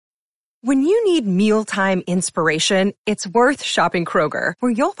When you need mealtime inspiration, it's worth shopping Kroger,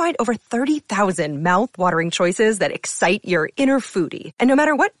 where you'll find over 30,000 mouth-watering choices that excite your inner foodie. And no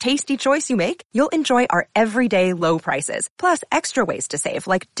matter what tasty choice you make, you'll enjoy our everyday low prices, plus extra ways to save,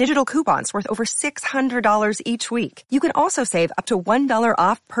 like digital coupons worth over $600 each week. You can also save up to $1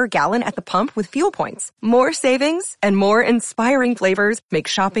 off per gallon at the pump with fuel points. More savings and more inspiring flavors make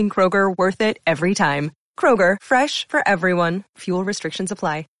shopping Kroger worth it every time. Kroger, fresh for everyone. Fuel restrictions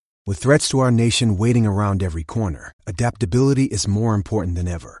apply. With threats to our nation waiting around every corner, adaptability is more important than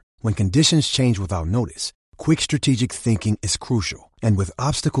ever. When conditions change without notice, quick strategic thinking is crucial. And with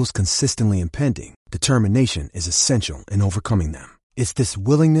obstacles consistently impending, determination is essential in overcoming them. It's this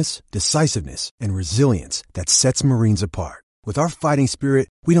willingness, decisiveness, and resilience that sets Marines apart. With our fighting spirit,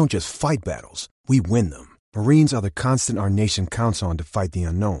 we don't just fight battles, we win them. Marines are the constant our nation counts on to fight the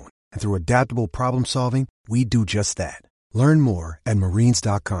unknown. And through adaptable problem solving, we do just that. Learn more at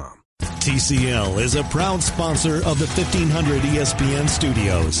marines.com. TCL is a proud sponsor of the 1500 ESPN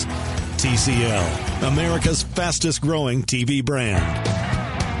studios. TCL, America's fastest growing TV brand.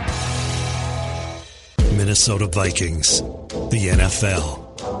 Minnesota Vikings, the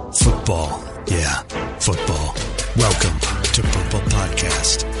NFL, football. Yeah, football. Welcome to Purple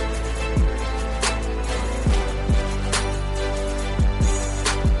Podcast.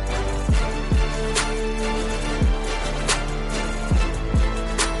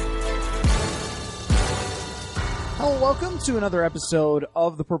 Welcome to another episode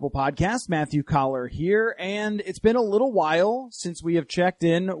of the Purple Podcast. Matthew Collar here, and it's been a little while since we have checked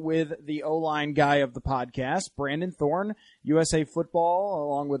in with the O-line guy of the podcast, Brandon Thorn, USA Football,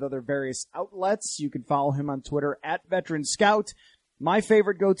 along with other various outlets. You can follow him on Twitter at Veteran Scout. My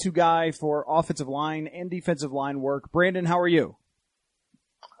favorite go-to guy for offensive line and defensive line work. Brandon, how are you?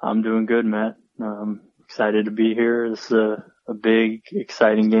 I'm doing good, Matt. Excited to be here. This is a big,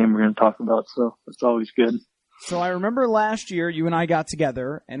 exciting game we're going to talk about, so it's always good. So I remember last year you and I got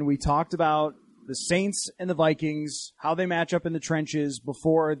together and we talked about the Saints and the Vikings, how they match up in the trenches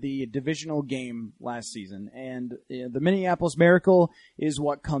before the divisional game last season. And the Minneapolis Miracle is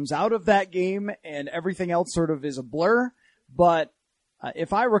what comes out of that game, and everything else sort of is a blur. But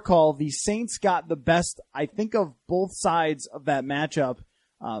if I recall, the Saints got the best, I think, of both sides of that matchup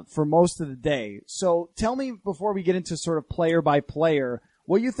for most of the day. So tell me, before we get into sort of player by player,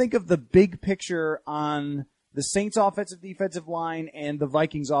 what you think of the big picture on the Saints offensive defensive line and the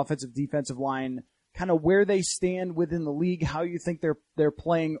Vikings offensive defensive line, kind of where they stand within the league, how you think they're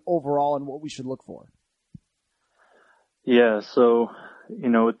playing overall, and what we should look for. Yeah, so,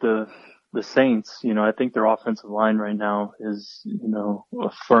 with the Saints, I think their offensive line right now is,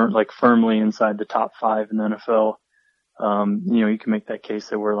 firmly inside the top 5 in the NFL. You can make that case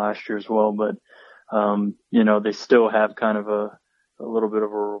they were last year as well, but, they still have kind of a little bit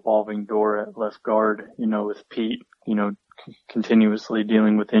of a revolving door at left guard, with Pete, continuously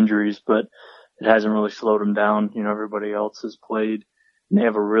dealing with injuries, but it hasn't really slowed him down. Everybody else has played, and they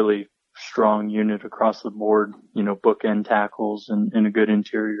have a really strong unit across the board, bookend tackles and a good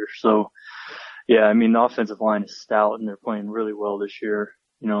interior. So, yeah, the offensive line is stout and they're playing really well this year,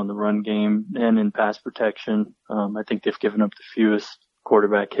 in the run game and in pass protection. I think they've given up the fewest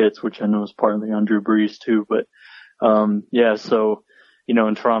quarterback hits, which I know is partly on Drew Brees too, but, so, in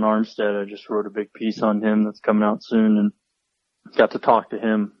Teron Armstead, I just wrote a big piece on him that's coming out soon and got to talk to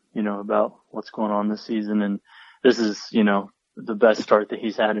him, about what's going on this season. And this is, the best start that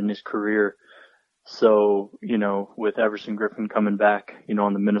he's had in his career. So, with Everson Griffin coming back,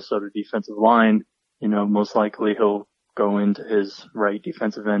 on the Minnesota defensive line, most likely he'll go into his right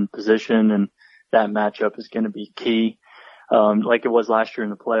defensive end position, and that matchup is going to be key. Like it was last year in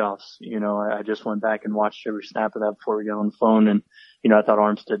the playoffs, I just went back and watched every snap of that before we got on the phone, and I thought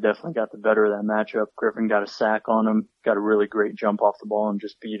Armstead definitely got the better of that matchup. Griffin got a sack on him, got a really great jump off the ball and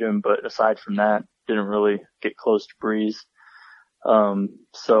just beat him. But aside from that, didn't really get close to Breeze.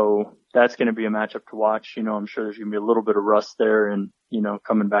 So that's going to be a matchup to watch. I'm sure there's going to be a little bit of rust there, and,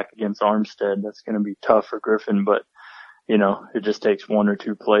 coming back against Armstead, that's going to be tough for Griffin. But, it just takes 1 or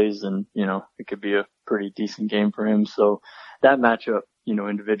 2 plays and, it could be a pretty decent game for him. So that matchup,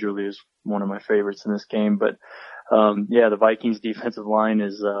 individually is one of my favorites in this game. But, the Vikings defensive line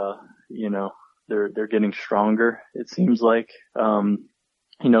is, they're getting stronger, it seems like.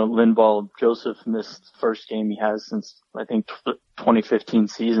 Linval Joseph missed the first game he has since, I think, 2015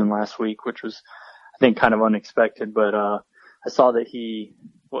 season last week, which was, I think, kind of unexpected. But, I saw that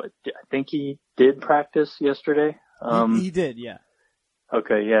I think he did practice yesterday. He did, yeah.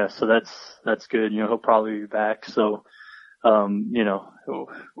 Okay, yeah, so that's good. He'll probably be back. So,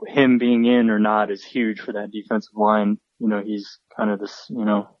 him being in or not is huge for that defensive line. He's kind of this,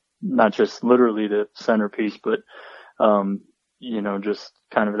 not just literally the centerpiece, but, just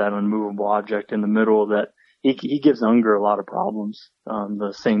kind of that unmovable object in the middle that he gives Unger a lot of problems,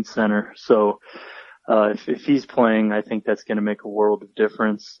 the Saints center. So, if he's playing, I think that's going to make a world of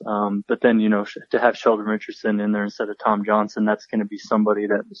difference. But then, to have Sheldon Richardson in there instead of Tom Johnson, that's going to be somebody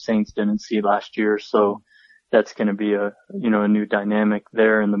that the Saints didn't see last year. So that's going to be a new dynamic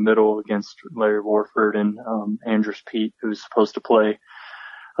there in the middle against Larry Warford and, Andrus Peat, who's supposed to play,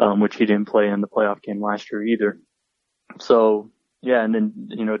 which he didn't play in the playoff game last year either. So yeah. And then,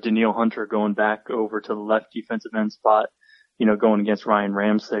 Danielle Hunter going back over to the left defensive end spot, going against Ryan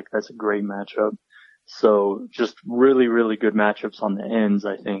Ramczyk. That's a great matchup. So just really, really good matchups on the ends,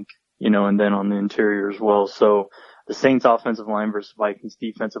 I think, and then on the interior as well. So the Saints offensive line versus Vikings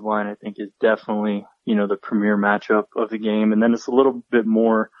defensive line, I think, is definitely, the premier matchup of the game. And then it's a little bit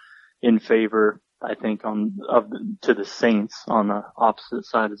more in favor, I think, to the Saints on the opposite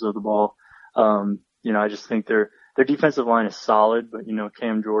sides of the ball. I just think their defensive line is solid, but,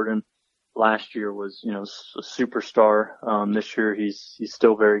 Cam Jordan last year was, a superstar. This year he's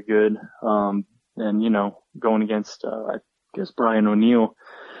still very good. And, going against, I guess, Brian O'Neill,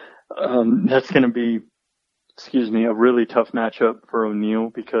 that's going to be, a really tough matchup for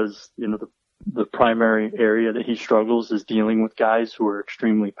O'Neill because, the primary area that he struggles is dealing with guys who are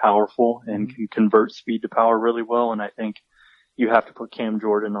extremely powerful and can convert speed to power really well. And I think you have to put Cam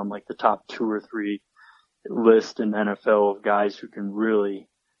Jordan on like the top 2 or 3 list in the NFL of guys who can really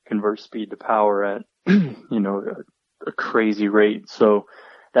convert speed to power at, a crazy rate. So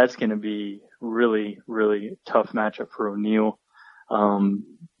that's going to be really, really tough matchup for O'Neill.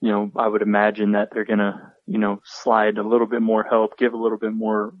 I would imagine that they're going to, slide a little bit more help, give a little bit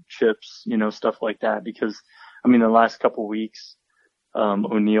more chips, stuff like that. Because, the last couple weeks,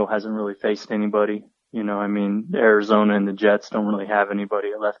 O'Neill hasn't really faced anybody. Arizona and the Jets don't really have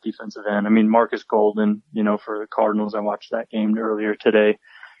anybody at left defensive end. Marcus Golden, for the Cardinals, I watched that game earlier today.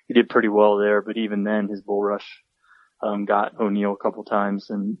 He did pretty well there, but even then his bull rush got O'Neill a couple times,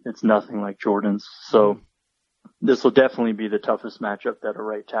 and it's nothing like Jordan's. So this will definitely be the toughest matchup that a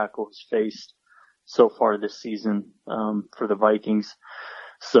right tackle has faced so far this season for the Vikings.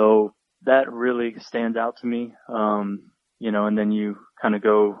 So that really stands out to me. And then you kind of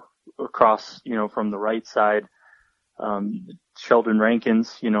go across, from the right side. Sheldon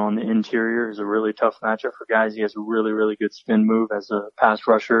Rankins, on the interior is a really tough matchup for guys. He has a really, really good spin move as a pass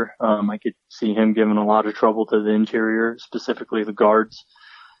rusher. I could see him giving a lot of trouble to the interior, specifically the guards.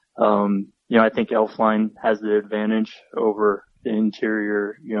 I think Elflein has the advantage over the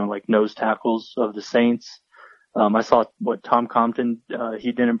interior, like nose tackles of the Saints. I saw what Tom Compton,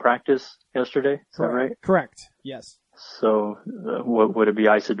 he didn't practice yesterday. Is that right? Correct. Yes. So, what would it be?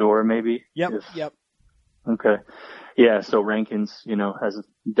 Isidora maybe? Yep. Okay. Yeah. So Rankins, has a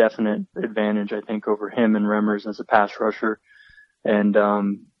definite advantage, I think, over him and Remmers as a pass rusher. And,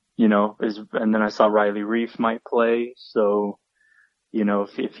 and then I saw Riley Reif might play. So,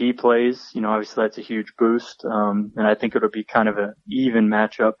 if he plays, obviously that's a huge boost. And I think it'll be kind of an even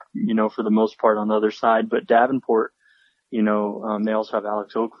matchup, for the most part on the other side. But Davenport, they also have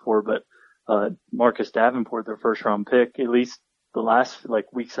Alex Okafor, but, Marcus Davenport, their first round pick, at least the last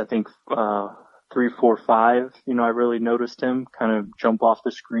weeks, I think, 3, 4, 5, I really noticed him kind of jump off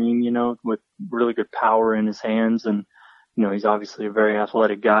the screen, with really good power in his hands. And, he's obviously a very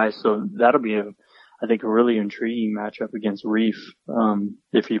athletic guy. So that'll be I think a really intriguing matchup against Reif,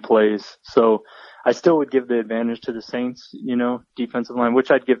 if he plays. So I still would give the advantage to the Saints, defensive line, which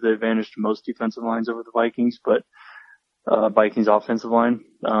I'd give the advantage to most defensive lines over the Vikings, but, Vikings offensive line.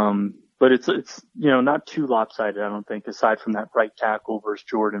 But it's, not too lopsided, I don't think, aside from that right tackle versus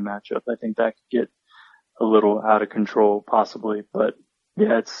Jordan matchup. I think that could get a little out of control possibly, but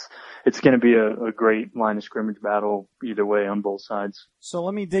yeah, it's going to be a great line of scrimmage battle either way on both sides. So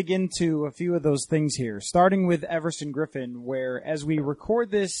let me dig into a few of those things here, starting with Everson Griffen, where as we record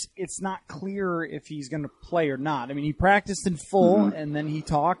this, it's not clear if he's going to play or not. He practiced in full, and then he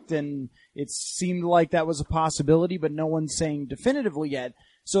talked, and it seemed like that was a possibility, but no one's saying definitively yet.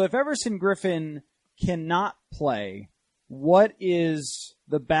 So if Everson Griffen cannot play, what is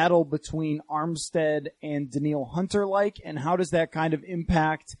the battle between Armstead and Danielle Hunter like, and how does that kind of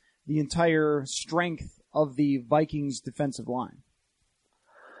impact the entire strength of the Vikings defensive line?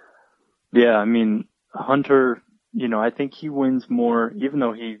 Yeah, Hunter, I think he wins more, even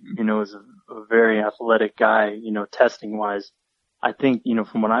though he, is a very athletic guy, testing wise. I think,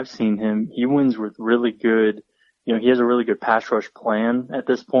 from what I've seen him, he wins with really good, he has a really good pass rush plan at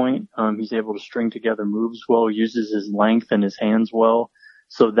this point. He's able to string together moves well, uses his length and his hands well.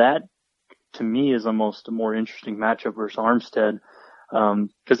 So that, to me, is almost a more interesting matchup versus Armstead.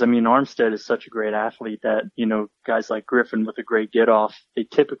 Cause I mean, Armstead is such a great athlete that, you know, guys like Griffin with a great get off, they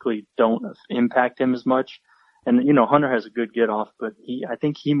typically don't impact him as much. And, you know, Hunter has a good get off, but I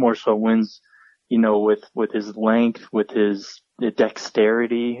think he more so wins, you know, with his length, with his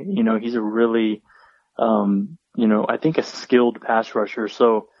dexterity. You know, he's a really, you know, I think a skilled pass rusher.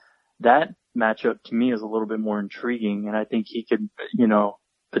 So that matchup to me is a little bit more intriguing. And I think he could, you know,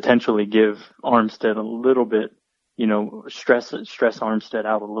 potentially give Armstead a little bit, you know, stress Armstead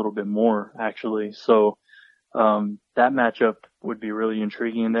out a little bit more, actually. So, that matchup would be really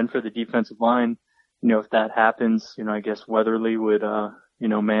intriguing. And then for the defensive line, you know, if that happens, you know, I guess Weatherly would, you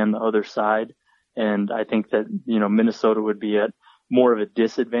know, man the other side. And I think that, you know, Minnesota would be at more of a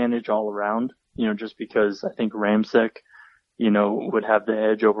disadvantage all around, you know, just because I think Ramczyk, you know, would have the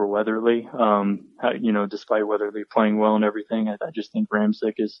edge over Weatherly. You know, despite Weatherly playing well and everything, I just think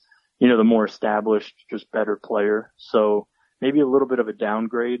Ramczyk is, you know, the more established, just better player. So maybe a little bit of a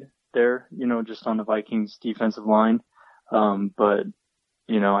downgrade there, you know, just on the Vikings defensive line. But,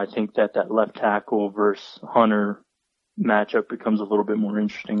 you know, I think that left tackle versus Hunter matchup becomes a little bit more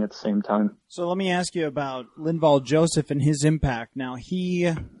interesting at the same time. So let me ask you about Linval Joseph and his impact. Now,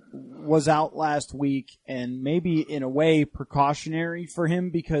 he was out last week, and maybe in a way precautionary for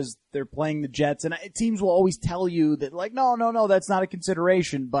him because they're playing the Jets. And teams will always tell you that, like, no, that's not a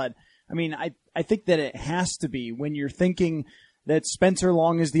consideration. But, I mean, I think that it has to be when you're thinking that Spencer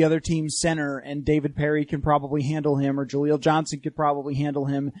Long is the other team's center and David Perry can probably handle him, or Jaleel Johnson could probably handle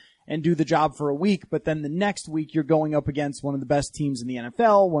him and do the job for a week. But then the next week you're going up against one of the best teams in the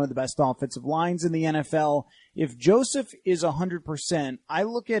NFL, one of the best offensive lines in the NFL. If Joseph is 100%, I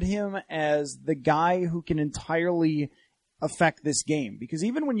look at him as the guy who can entirely affect this game. Because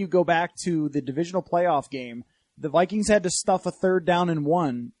even when you go back to the divisional playoff game, the Vikings had to stuff a 3rd down and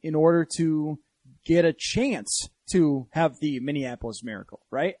 1 in order to get a chance to have the Minneapolis Miracle,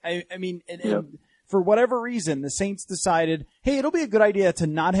 right? I mean, and for whatever reason, the Saints decided, hey, it'll be a good idea to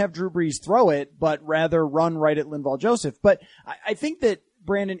not have Drew Brees throw it, but rather run right at Linval Joseph. But I think that,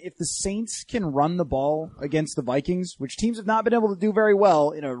 Brandon, if the Saints can run the ball against the Vikings, which teams have not been able to do very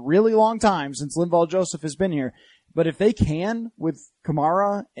well in a really long time since Linval Joseph has been here, but if they can with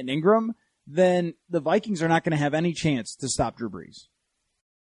Kamara and Ingram, then the Vikings are not going to have any chance to stop Drew Brees.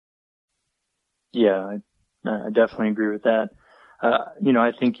 Yeah, I definitely agree with that. You know,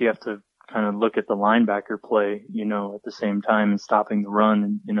 I think you have to kind of look at the linebacker play, you know, at the same time and stopping the run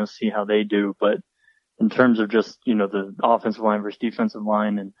and, you know, see how they do. But in terms of just, you know, the offensive line versus defensive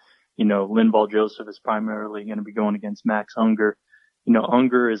line and, you know, Linval Joseph is primarily going to be going against Max Unger. You know,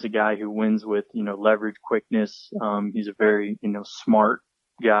 Unger is a guy who wins with, you know, leverage, quickness. He's a very, you know, smart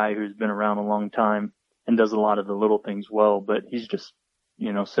guy who's been around a long time and does a lot of the little things well, but he's just,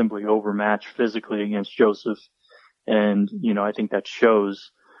 you know, simply overmatched physically against Joseph. And, you know, I think that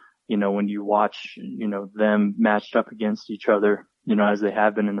shows, you know, when you watch, you know, them matched up against each other, you know, as they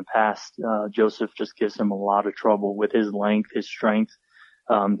have been in the past, Joseph just gives him a lot of trouble with his length, his strength.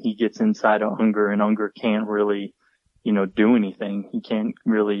 He gets inside of Unger and Unger can't really, you know, do anything. He can't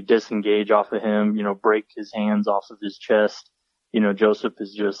really disengage off of him, you know, break his hands off of his chest. You know, Joseph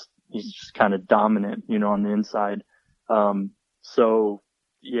is he's just kind of dominant, you know, on the inside. So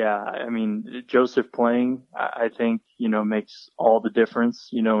yeah, I mean, Joseph playing, I think, you know, makes all the difference,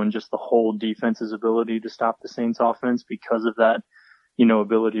 you know, in just the whole defense's ability to stop the Saints offense because of that, you know,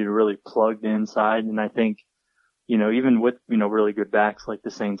 ability to really plug the inside. And I think, you know, even with, you know, really good backs like the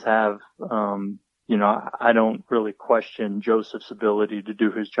Saints have, you know, I don't really question Joseph's ability to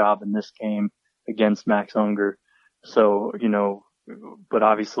do his job in this game against Max Unger. So, you know, but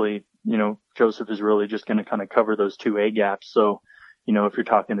obviously, you know, Joseph is really just going to kind of cover those 2 A gaps. So, you know, if you're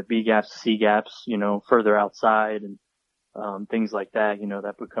talking the B gaps, C gaps, you know, further outside and, things like that, you know,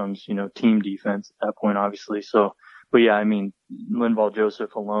 that becomes, you know, team defense at that point, obviously. So, but yeah, I mean, Linval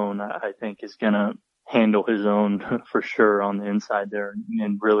Joseph alone, I think is going to handle his own for sure on the inside there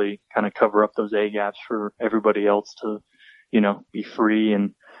and really kind of cover up those A gaps for everybody else to, you know, be free.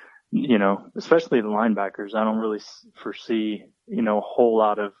 And, you know, especially the linebackers, I don't really foresee, you know, a whole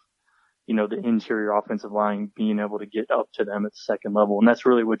lot of, you know, the interior offensive line being able to get up to them at the second level. And that's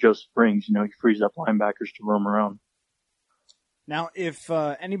really what Joseph brings. You know, he frees up linebackers to roam around. Now, if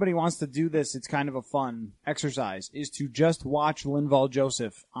anybody wants to do this, it's kind of a fun exercise, is to just watch Linval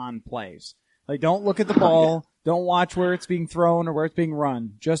Joseph on plays. Like, don't look at the ball. Don't watch where it's being thrown or where it's being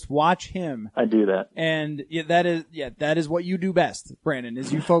run. Just watch him. I do that. And that is what you do best, Brandon,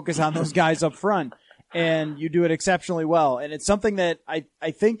 is you focus on those guys up front. And you do it exceptionally well. And it's something that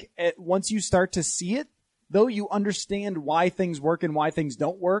I think once you start to see it, though you understand why things work and why things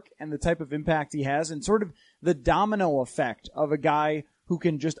don't work and the type of impact he has and sort of the domino effect of a guy who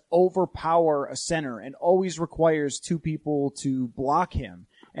can just overpower a center and always requires two people to block him.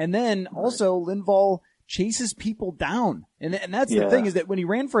 And then also Linval chases people down. And that's the thing, is that when he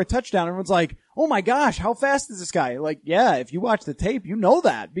ran for a touchdown, everyone's like, oh my gosh, how fast is this guy? Like, yeah, if you watch the tape, you know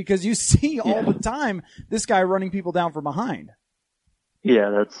that because you see all the time this guy running people down from behind.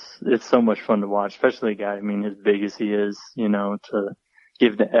 Yeah, it's so much fun to watch, especially a guy, I mean, as big as he is, you know, to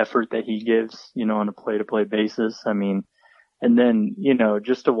give the effort that he gives, you know, on a play-to-play basis. I mean, and then, you know,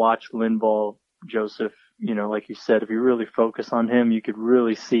 just to watch Linval Joseph, you know, like you said, if you really focus on him, you could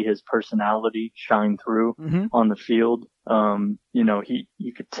really see his personality shine through on the field. You know,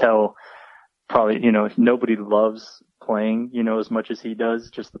 you could tell probably, you know, if nobody loves playing, you know, as much as he does,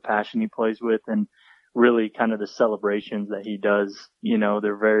 just the passion he plays with and really kind of the celebrations that he does, you know,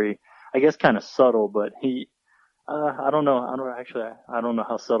 they're very, I guess, kind of subtle, but I don't know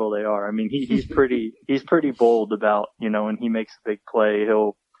how subtle they are. I mean, he's pretty bold about, you know, when he makes a big play,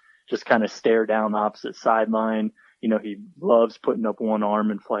 he'll just kind of stare down the opposite sideline. You know, he loves putting up one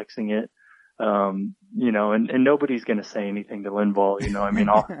arm and flexing it. You know, and nobody's going to say anything to Linval, you know, I mean,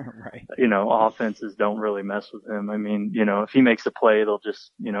 right. You know, offenses don't really mess with him. I mean, you know, if he makes a play, they'll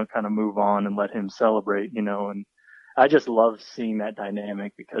just, you know, kind of move on and let him celebrate, you know, and I just love seeing that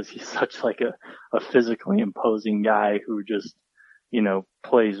dynamic because he's such like a physically imposing guy who just, you know,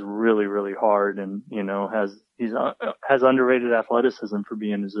 plays really, really hard and, you know, has underrated athleticism for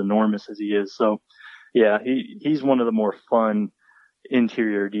being as enormous as he is. So yeah, he's one of the more fun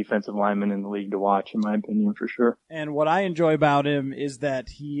interior defensive linemen in the league to watch, in my opinion, for sure. And what I enjoy about him is that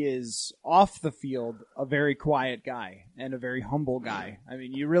he is off the field a very quiet guy and a very humble guy. I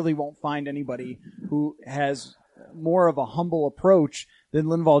mean, you really won't find anybody who has more of a humble approach than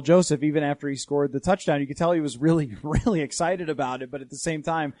Linval Joseph. Even after he scored the touchdown, you could tell he was really, really excited about it. But at the same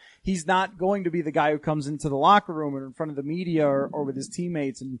time, he's not going to be the guy who comes into the locker room or in front of the media or with his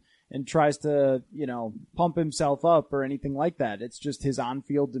teammates and tries to, you know, pump himself up or anything like that. It's just his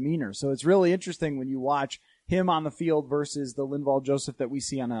on-field demeanor. So it's really interesting when you watch him on the field versus the Linval Joseph that we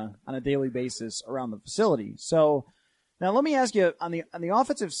see on a daily basis around the facility. So now let me ask you, on the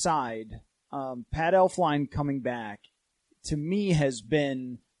offensive side, Pat Elflein coming back, to me, has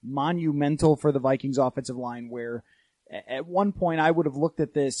been monumental for the Vikings offensive line, where at one point I would have looked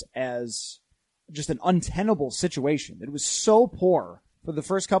at this as just an untenable situation. It was so poor for the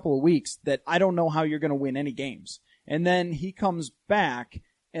first couple of weeks that I don't know how you're going to win any games. And then he comes back,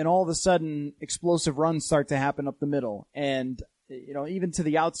 and all of a sudden explosive runs start to happen up the middle. And, you know, even to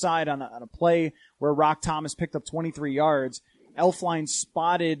the outside on a play where Rock Thomas picked up 23 yards, Elflein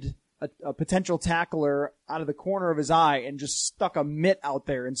spotted a potential tackler out of the corner of his eye and just stuck a mitt out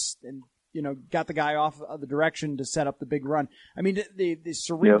there and you know, got the guy off of the direction to set up the big run. I mean, the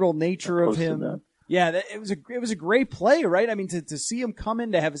cerebral nature of him. Yeah, it was a great play, right? I mean, to see him come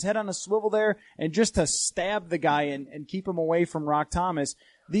in, to have his head on a swivel there, and just to stab the guy and keep him away from Rock Thomas.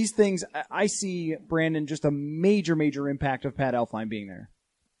 These things, I see, Brandon, just a major, major impact of Pat Elflein being there.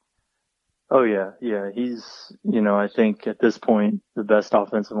 Oh yeah. He's, you know, I think at this point, the best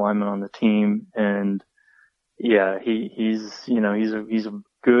offensive lineman on the team. And yeah, he's, you know, he's a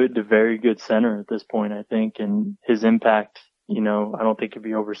good to very good center at this point, I think. And his impact, you know, I don't think could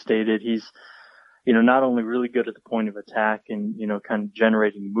be overstated. He's, you know, not only really good at the point of attack and, you know, kind of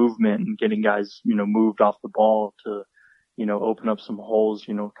generating movement and getting guys, you know, moved off the ball to, you know, open up some holes,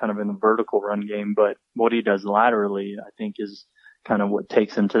 you know, kind of in the vertical run game. But what he does laterally, I think, is kind of what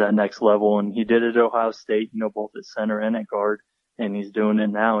takes him to that next level. And he did it at Ohio State, you know, both at center and at guard. And he's doing it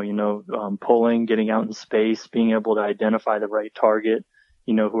now, you know, pulling, getting out in space, being able to identify the right target,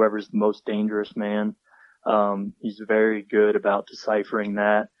 you know, whoever's the most dangerous man. He's very good about deciphering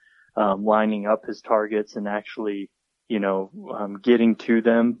that, lining up his targets and actually, you know, getting to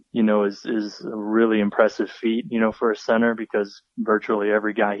them, you know, is a really impressive feat, you know, for a center, because virtually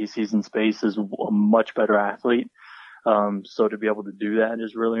every guy he sees in space is a much better athlete. So to be able to do that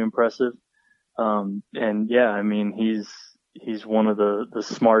is really impressive. And yeah, I mean, he's one of the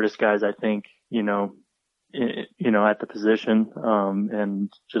smartest guys, I think, you know, at the position.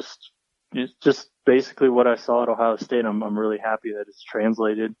 And it's just basically what I saw at Ohio State. I'm really happy that it's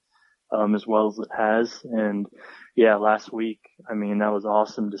translated, as well as it has. And yeah, last week, I mean, that was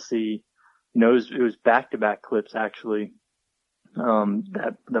awesome to see. You know, it was back-to-back clips, actually.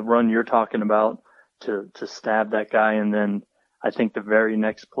 That the run you're talking about to stab that guy. And then I think the very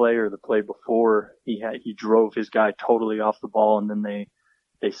next play or the play before, he drove his guy totally off the ball, and then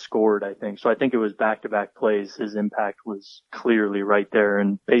they they scored, I think. So I think it was back-to-back plays. His impact was clearly right there.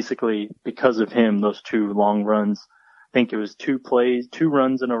 And basically, because of him, those 2 long runs, I think it was 2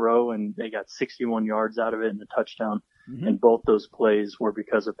 runs in a row, and they got 61 yards out of it and a touchdown. Mm-hmm. And both those plays were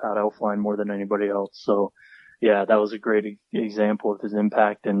because of Pat Elflein more than anybody else. So, yeah, that was a great example of his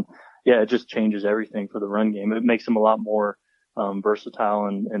impact. And, yeah, it just changes everything for the run game. It makes him a lot more versatile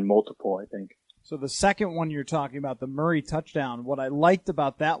and multiple, I think. So the second one you're talking about, the Murray touchdown, what I liked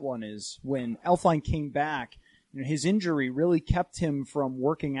about that one is when Elflein came back, his injury really kept him from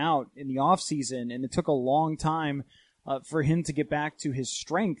working out in the offseason, and it took a long time for him to get back to his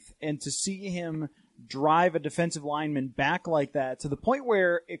strength, and to see him drive a defensive lineman back like that to the point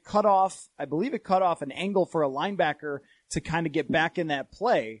where it cut off an angle for a linebacker to kind of get back in that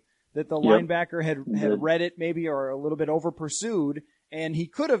play, that the linebacker had read it maybe or a little bit over pursued, and he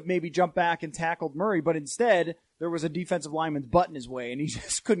could have maybe jumped back and tackled Murray, but instead there was a defensive lineman's butt in his way, and he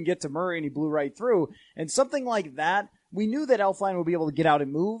just couldn't get to Murray, and he blew right through. And something like that, we knew that Elflein would be able to get out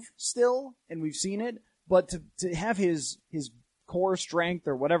and move still, and we've seen it, but to have his core strength,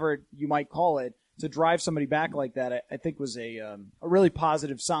 or whatever you might call it, to drive somebody back like that, I think was a really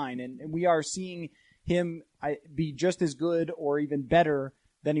positive sign. And we are seeing him be just as good or even better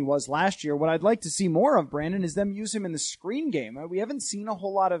than he was last year. What I'd like to see more of, Brandon, is them use him in the screen game. We haven't seen a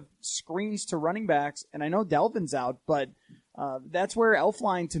whole lot of screens to running backs, and I know Delvin's out, but that's where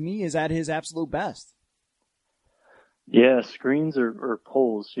Elflein, to me, is at his absolute best. Yeah, screens or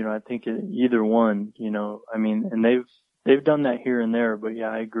pulls, I think either one, I mean, and they've done that here and there, but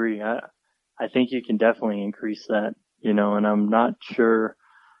yeah, I agree. I think you can definitely increase that, and I'm not sure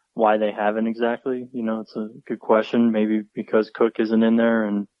why they haven't exactly. It's a good question. Maybe because Cook isn't in there,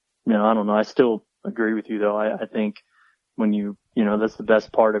 and I don't know. I still agree with you though. I think when that's the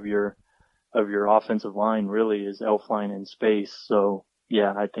best part of your offensive line really is Elflein in space. So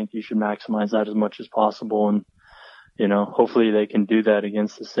yeah, I think you should maximize that as much as possible, and hopefully they can do that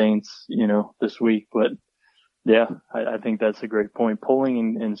against the Saints, this week. But yeah, I think that's a great point.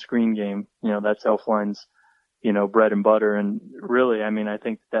 Pulling and screen game, that's Elflein's, bread and butter. And really, I mean, I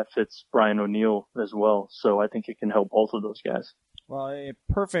think that fits Brian O'Neill as well. So I think it can help both of those guys. Well, a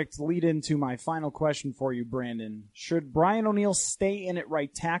perfect lead into my final question for you, Brandon. Should Brian O'Neill stay in at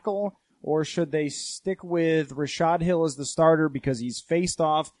right tackle, or should they stick with Rashad Hill as the starter because he's faced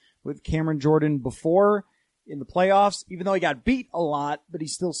off with Cameron Jordan before in the playoffs, even though he got beat a lot, but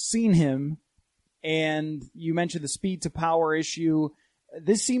he's still seen him? And you mentioned the speed to power issue.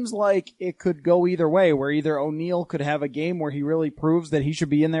 This seems like it could go either way, where either O'Neill could have a game where he really proves that he should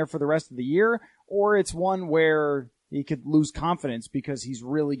be in there for the rest of the year, or it's one where he could lose confidence because he's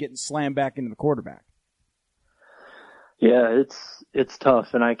really getting slammed back into the quarterback. Yeah, it's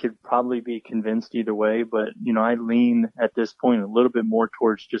tough, and I could probably be convinced either way, but, I lean at this point a little bit more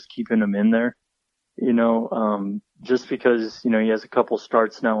towards just keeping him in there, just because, he has a couple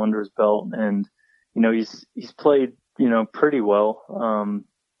starts now under his belt, and, he's played, pretty well.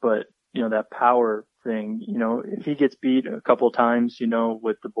 But, that power thing, if he gets beat a couple times,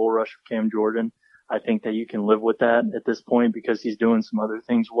 with the bull rush of Cam Jordan, I think that you can live with that at this point because he's doing some other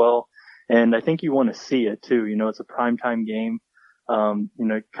things well. And I think you want to see it too. It's a primetime game.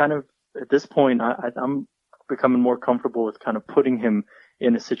 Kind of at this point, I'm becoming more comfortable with kind of putting him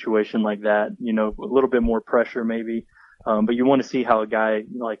in a situation like that, a little bit more pressure maybe. But you want to see how a guy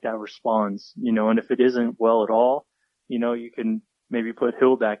like that responds, and if it isn't well at all, you can maybe put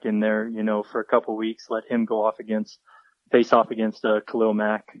Hill back in there, for a couple weeks, let him face off against Khalil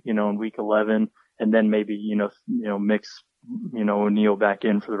Mack, in week 11, and then maybe, mix, O'Neill back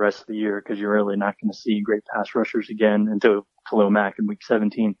in for the rest of the year because you're really not going to see great pass rushers again until Khalil Mack in week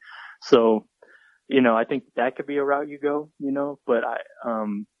 17. So, I think that could be a route you go, but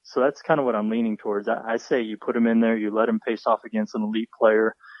so that's kind of what I'm leaning towards. I say you put him in there, you let him face off against an elite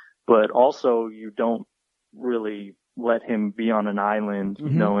player, but also you don't really let him be on an island,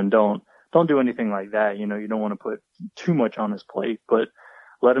 and don't do anything like that. You don't want to put too much on his plate, but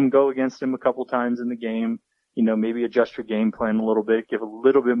let him go against him a couple times in the game, maybe adjust your game plan a little bit, give a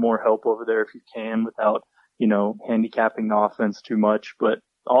little bit more help over there if you can without, handicapping the offense too much, but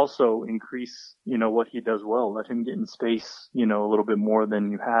also increase, what he does well. Let him get in space, a little bit more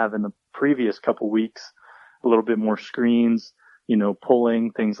than you have in the previous couple weeks, a little bit more screens,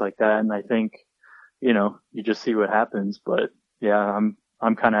 pulling, things like that. And I think, you just see what happens. But yeah,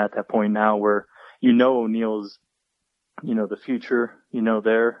 I'm kind of at that point now where, O'Neill's, the future,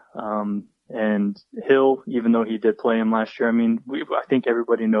 there. And Hill, even though he did play him last year, I mean, I think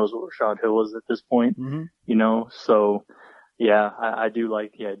everybody knows what Rashad Hill is at this point, so yeah, I do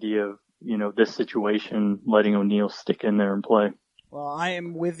like the idea of, this situation, letting O'Neill stick in there and play. Well, I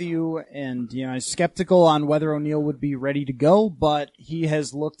am with you, and I'm skeptical on whether O'Neal would be ready to go, but he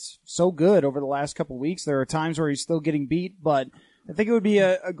has looked so good over the last couple of weeks. There are times where he's still getting beat, but I think it would be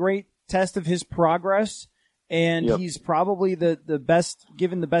a great test of his progress, and he's probably the best,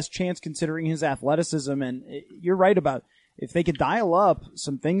 given the best chance considering his athleticism. And you're right about if they could dial up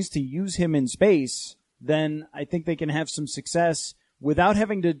some things to use him in space, then I think they can have some success without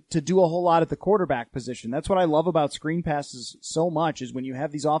having to do a whole lot at the quarterback position. That's what I love about screen passes so much, is when you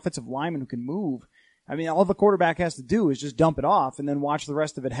have these offensive linemen who can move. I mean, all the quarterback has to do is just dump it off and then watch the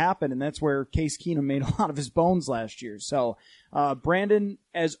rest of it happen, and that's where Case Keenum made a lot of his bones last year. So, Brandon,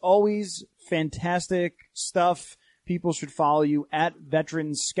 as always, fantastic stuff. People should follow you at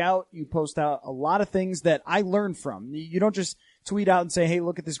Veteran Scout. You post out a lot of things that I learn from. You don't just tweet out and say, hey,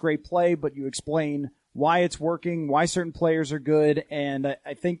 look at this great play, but you explain why it's working, why certain players are good, and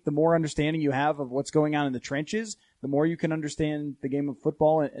I think the more understanding you have of what's going on in the trenches, the more you can understand the game of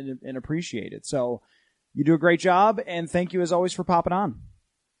football and appreciate it. So you do a great job, and thank you as always for popping on.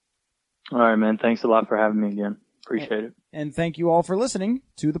 All right, man. Thanks a lot for having me again. Appreciate it. And thank you all for listening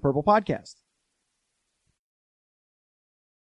to the Purple Podcast.